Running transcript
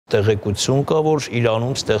տեղեկություն կա, որ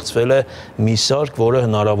Իրանում ստեղծվել է մի սարք, որը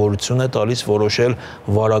հնարավորություն է տալիս որոշել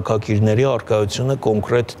վարակագիրների առկայությունը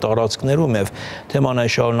կոնկրետ տարածքներում եւ թեման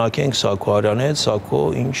այն շարունակենք Սաքո Արյանի հետ, Սաքո,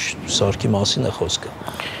 ինչ սարքի մասին է խոսքը։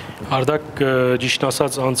 Արդյոք ճիշտ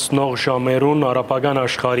ասած անցնող ժամերուն արաբական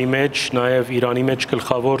աշխարհի մեջ, նաև Իրանի մեջ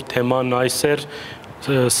գլխավոր թեման այս էր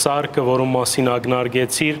սարքը, որում մասին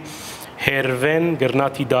ակնարկեցիր, հերվեն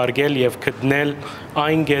գրնատի դարգել և գտնել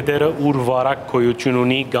այն գետերը, ուր վարակ գոյություն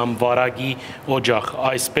ունի կամ վարակի օջախ,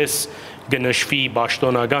 այսպես գնշվի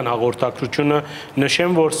պաշտոնական հաղորդակցությունը,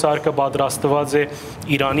 նշեմ, որ սարքը պատրաստված է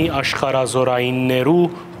Իրանի աշխարհազորայիններու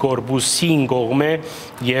կորպուսին կողմէ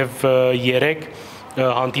և 3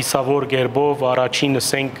 հանդիսավոր գերբով առաջին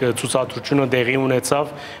ցուցադրությունը տեղի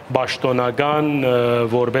ունեցավ պաշտոնական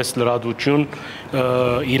որպես լրատվություն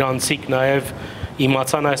իրանցիք նաև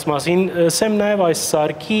իմացան այս մասին, ասեմ նաև այս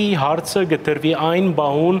սարքի հարցը գտրվի այն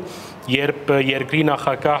բահուն, երբ երկրի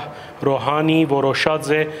նախագահ Ռոհանի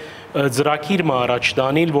որոշած է ծրագիր առաջ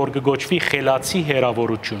տանել, որ կգոչվի խելացի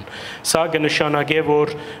հերավորություն։ Սա կնշանակե,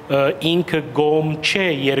 որ ինքը գոմ չէ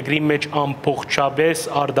երկրի մեջ ամբողջապես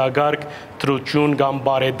արտագարգ դրություն կամ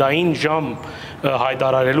բարեդային ժամ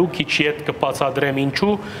հայտարարելու, քիչ հետ կբացատրեմ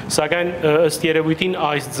ինչու, սակայն ըստ երևույթին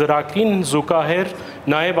այս ծրագրին զուգահեռ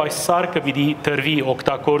նաև այս սարքը պիտի դրվի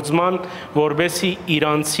օգտագործման, որպեսզի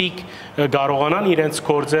իրանցիք կարողանան իրենց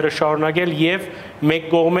գործերը շարունակել եւ մեկ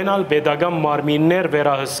կողմենալ pedagogan մարմիններ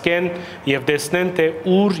վերահսկեն եւ տեսնեն թե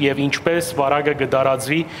ուր եւ ինչպես վարակը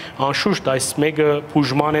կդարածվի, անշուշտ այս մեկը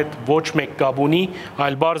բուժման հետ ոչ մեկ կապ ունի,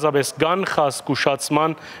 այլ բարձրապես կանխած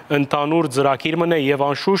զգուշացման ընդհանուր ծրագիր մնա եւ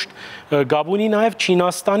անշուշտ կապ ունի նաև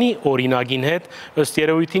Չինաստանի օրինակին հետ, ըստ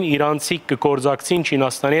երևույթին իրանցիք կգործակցին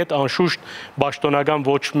Չինաստանի հետ անշուշտ պաշտոնական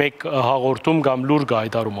ոչ մեկ հաղորդում կամ լուր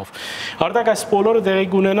գայտարումով։ Արդյոք այս բոլորը տեղի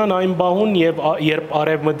կունենան այն բահուն եւ երբ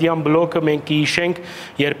արևմտյան բլոկը մենք կհիշենք,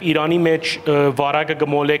 երբ Իրանի մեջ վարակը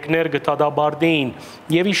գմոլեկներ գտադաբարդեին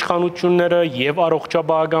եւ իշխանությունները եւ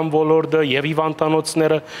առողջապահական ոլորտը եւ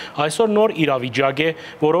հիվանդանոցները այսօր նոր իրավիճակ է,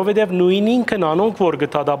 որովհետեւ նույն ինքն անոնք որ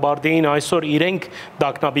գտադաբարդեին այսօր իրենք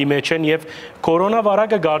դակնաբի մեջ են եւ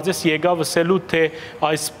կորոնավարակը գարձես եկավ ասելու թե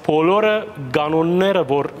այս բոլորը կանոնները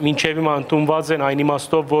որ մինչեւ հիմա ընդունված են այն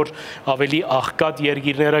իմաստով որ ավելի աղքատ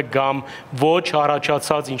երկիրները կամ ոչ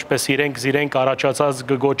առաջացած ինչպես իրենք առաջացած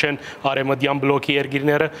գոչեն արևմտյան բլոկի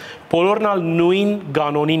երկիրները բոլորն ալ նույն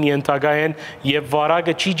կանոնին ենթակա են եւ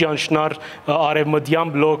վարակը չի ճանչնար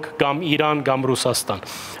արևմտյան բլոկ կամ Իրան կամ Ռուսաստան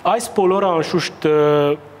այս բոլորը անշուշտ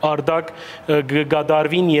արդակ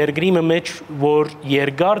գադարվին երկրի մեջ, որ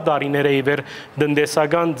երկար դարիներ է իվեր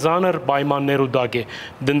դնդեսական ծանր պայմաններու դակ է,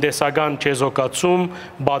 դնդեսական չեզոքացում,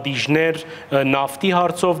 բադիժներ, նավթի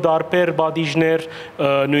հարցով դարբեր բադիժներ,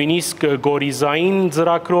 նույնիսկ գորիզային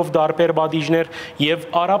ծրագրով դարբեր բադիժներ եւ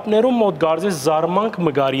արաբներում մոտ գարձես զարմանք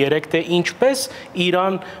մգար երեք թե ինչպես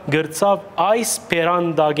Իրան գրծավ այս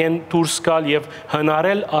պերանդագեն դուրս գալ եւ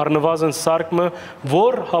հնարել առնվազն սարքը,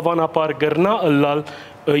 որ հավանաբար գրնա ըլլալ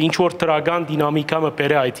ինչ որ տրական դինամիկա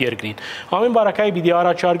մբերե այդ երկրին։ Ամեն բարակայի պիտի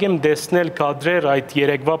առաջարկեմ տեսնել կադրեր այդ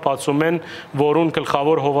երեկվա բացումեն, որուն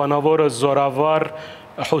գլխավոր հովանավորը զորավար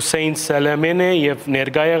Հուսեյն Սելեմեն է եւ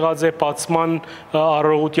ներկա եղած է բացման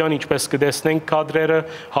արարողության ինչպես կտեսնենք կադրերը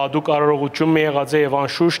հadouk արարողություն եղած է եւ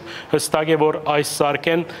անշուշտ հստակ է որ այս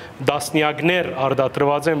սարքեն դասնյակներ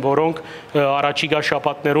արտադրված են որոնք առաջիկա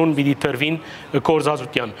շաբաթներուն պիտի տրվին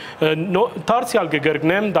կորզածության դարձյալ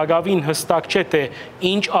կգրկնեմ դակավին հստակ չէ թե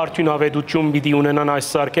ինչ արդյունավետություն պիտի ունենան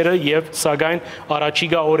այս սարքերը եւ սակայն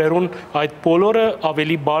առաջիկա օրերուն այդ բոլորը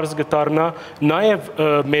ավելի բարձ կդառնա նաեւ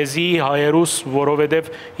մեզի հայերուս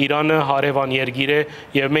որովհետեւ Իրանը հարևան երկիր է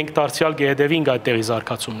եւ մենք դարձյալ կհետևենք այդտեղի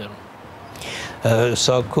զարգացումներուն։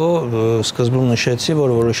 Սակո սկզբում նշեցի,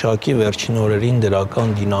 որ որոշակի վերջին օրերին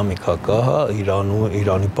դրական դինամիկա կա,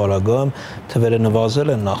 Իրանի պարագայում թվերը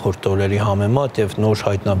նվազել են նախորդ օրերի համեմատ եւ նոր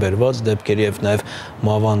հայտնաբերված դեպքերի եւ նաեւ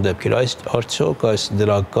մավան դեպքեր, արդյոք այս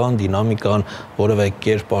դրական դինամիկան որևէ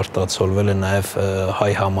կերպ արտացոլվել է նաեւ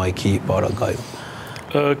հայ համայնքի պարագայում։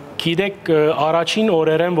 Գիտեք, առաջին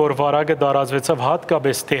օրերեն, որ վարակը տարածվեցավ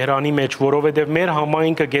հատկապես Թեհրանի մեջ, որովհետև մեր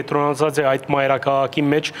համայնքը կենտրոնացած է այդ մայրաքաղաքի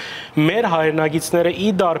մեջ, մեր հայրենագիցները ի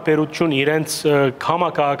տարբերություն իրենց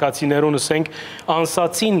համակահաղացիներուն, ասենք,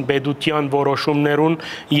 անսացին պետության որոշումներուն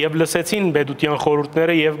եւ լսեցին պետության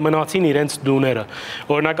խորհուրդները եւ մնացին իրենց դուները։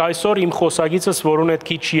 Օրինակ այսօր իմ խոսակիցս, որուն հետ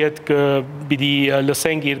քիչ իդ պիտի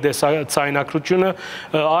լսենք իր ցայնակրությունը,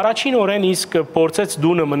 առաջին օրեն իսկ փորձեց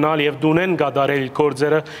դունը մնալ եւ դունեն գադարել գործ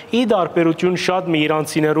գործերը ի դարբերություն շատ մի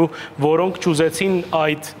իրանցիներու, որոնք ճուզեցին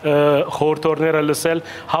այդ խորհրդորները լսել,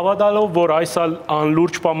 հավատալով, որ այս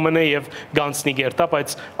անլուրջ բան մնե եւ գանցնի գերտա,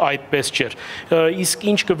 բայց այդպես չէր։ Իսկ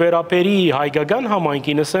ինչ կվերապերի հայկական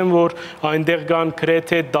համայնքին, ասեմ, որ այնտեղ կան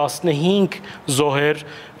գրեթե 15 զոհեր,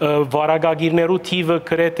 վարակագիրներու թիվը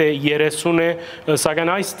գրեթե 30 է, սակայն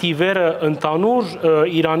այս թիվերը ընդհանուր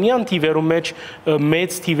իրանյան թիվերու մեջ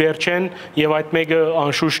մեծ թիվեր չեն եւ այդ մեկը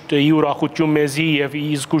անշուշտ ի ուրախություն մեզի եւ ի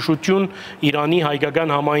զգուշություն Իրանի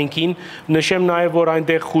հայկական համայնքին, նշեմ նաեւ, որ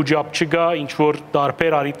այնտեղ խոճապ չկա, ինչ որ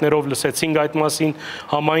տարբեր առիթներով լսեցինք այդ մասին,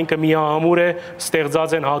 համայնքը միահամուր է,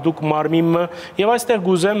 ստեղծած են հadoop մարմինը եւ այստեղ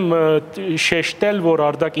գուզեմ շեշտել, որ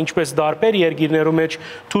արդյոք ինչպես տարբեր երկիրներու մեջ,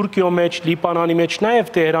 Թուրքիո մեջ, Լիբանանի մեջ,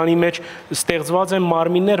 նաեւ Տեհրանի մեջ ստեղծված են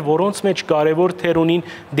մարմիններ, որոնց մեջ կարևոր թեր ունին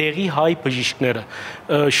դեղի հայ բժիշկները։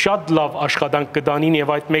 Շատ լավ աշխատանք կդանին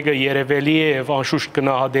եւ այդ մեկը երևելի է եւ անշուշտ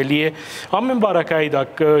գնահատելի է։ Ամեն բարակայի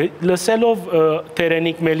դակ լսելով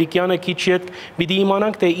Տերենիկ Մելիքյանը քիչ հետ պիտի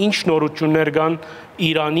իմանանք, թե ինչ նորություններ կան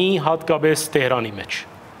Իրանի, հատկապես Տեհրանի մեջ։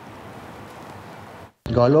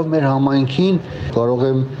 Գալով մեր համայնքին կարող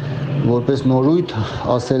եմ որպես նորույթ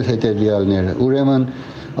ասել հետևյալները։ Ուրեմն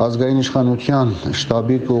ազգային իշխանության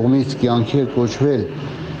շտաբի կողմից կյանքի է կոչվել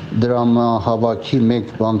դրամահավաքի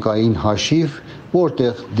մեկ բանկային հաշիվ,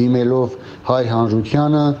 որտեղ դիմելով հայ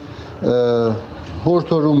հանրությանը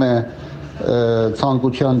հորդորում է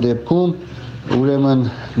ցանկության դեպքում ուրեմն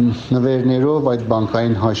նվերներով այդ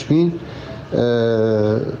բանկային հաշվին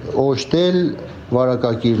օժտել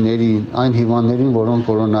վարակագիրներին, այն հիվանդներին, որոնք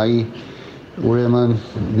կորոնայի ուրեմն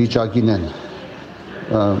վիճակին են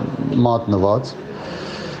մատնված։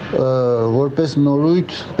 Որպես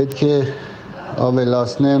նորույթ պետք է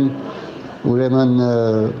ավելացնեմ ուրեմն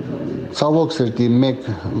ցավոք սրտի մեկ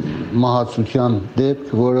մահացության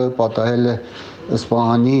դեպք, որը պատահել է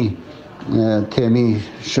Սպահանի թեմի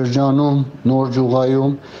շրջանում, Նոր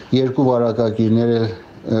Ջուղայում, երկու վարակագիրներ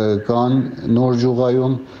կան Նոր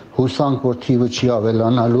Ջուղայում, հուսանք, որ թիվը չի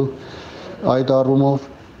ավելանալու այդ առումով։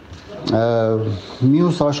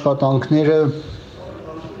 Մյուս աշխատանքները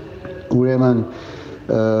ուրեմն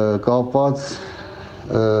կապված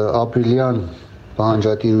ապրիլյան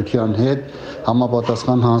պահանջատիրության հետ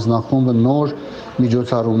համապատասխան հանձնախումբը նոր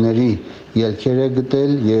միջոցառումների ելքեր է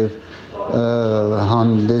գտել եւ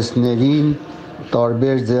հանդեսներին,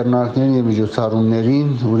 տարբեր ձեռնարկներին եւ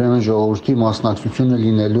միջոցառումներին ուրեմն ժողովրդի մասնակցությունը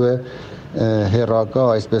լինելու է հերակա,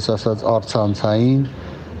 այսպես ասած, առցանցային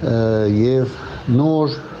եւ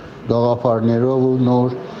նոր գաղափարներով ու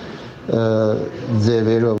նոր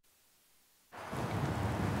ձևերով։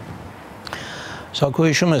 Սակո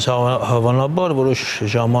հիշում ես հավանաբար որոշ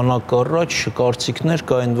ժամանակ առաջ կարծիքներ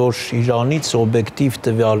կային, որ Իրանից օբյեկտիվ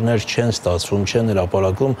տվյալներ չեն ստացվում, չեն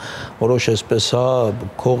հրապարակում, որոշ այսպես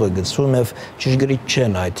քող է գցվում եւ ճշգրիտ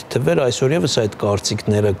չեն այդ թվերը, այսօր եւս այդ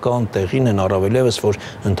կարծիքները կան, տեղին են, առավել եւս որ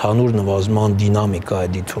ընդհանուր նվազման դինամիկա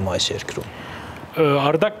է դիտվում այս երկրում։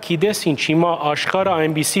 Արդյոք գիտես ինչ, հիմա աշխարհը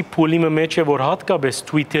այնպիսի փուլի մեջ է, որ հատկապես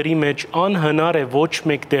Twitter-ի մեջ անհնար է ոչ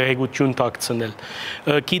մեկ տեղեկություն տակցնել։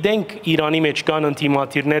 Գիտենք Իրանի մեջ կան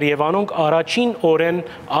ընդդիմադիրներ եւ անոնք առաջին օրեն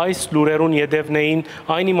այս լուրերուն յետևն էին,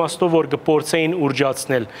 այն իմաստով որ կփորձեին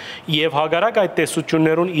ուրջացնել։ Եվ հագարակ այդ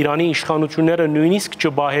տեսություններուն Իրանի իշխանությունները նույնիսկ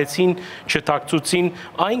չբահեցին, չտակցուցին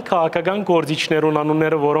այն քաղաքական գործիչներուն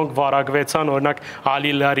անունները, որոնք վարակվեցան, օրինակ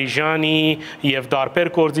Ալի Լարիժանի եւ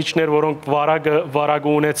տարբեր գործիչներ, որոնք վարագ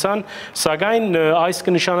ունեցան, սակայն այս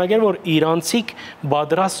կնշանակեր, որ իրանցիք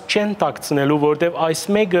պատրաստ չեն տակցնելու, որտեղ այս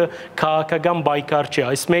մեկը քաղաքական պայքար չէ,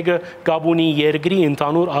 այս մեկը կապ ունի երկրի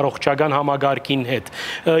ընդհանուր առողջական համագարկին հետ։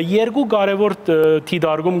 Երկու կարևոր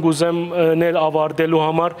դիտարկում գուզեմ ավարտելու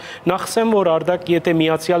համար, նախսեմ, որ արդյոք եթե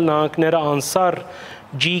Միացյալ Նահանգները անսար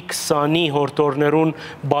G20-ի հորդորներուն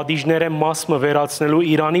բադիժները մասը վերացնելու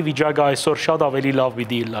Իրանի վիճակը այսօր շատ ավելի լավ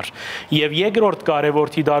պիտի լար։ Եվ երկրորդ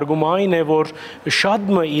կարևոր դիտարկումը այն է, որ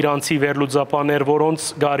շատ մը իրանցի վերլուծաբաններ, որոնց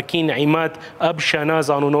գարկին Իմադ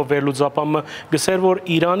Աբշանազ անունով վերլուծաբանը գսեր, որ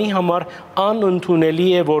Իրանի համար անընդունելի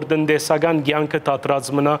է, որ տնտեսական կյանքը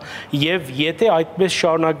դադրած մնա, եւ եթե այդպես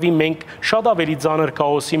շարունակվի, մենք շատ ավելի ծանր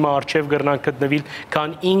քաոսի առջև կգրնանք գտնվել,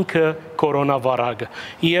 քան ինքը կորոնավիրուսը։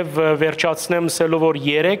 Եվ վերջացնեմ ասելով, որ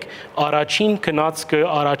երեք առաջին քնածքը,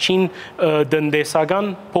 առաջին տնտեսական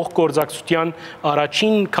փոխգործակցության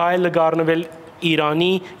առաջին քայլը կառնվել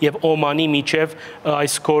Իրանի եւ Օմանի միջև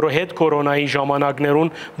այս հետ կորոնայի ժամանակներուն,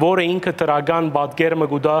 որը ինքը տրական պատկերը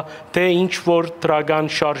գուտա, թե ինչ որ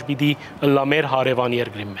տրական շարժ պիտի լա մեր հարևան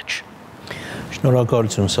երկրի մեջ։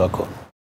 Շնորհակալություն Սակո։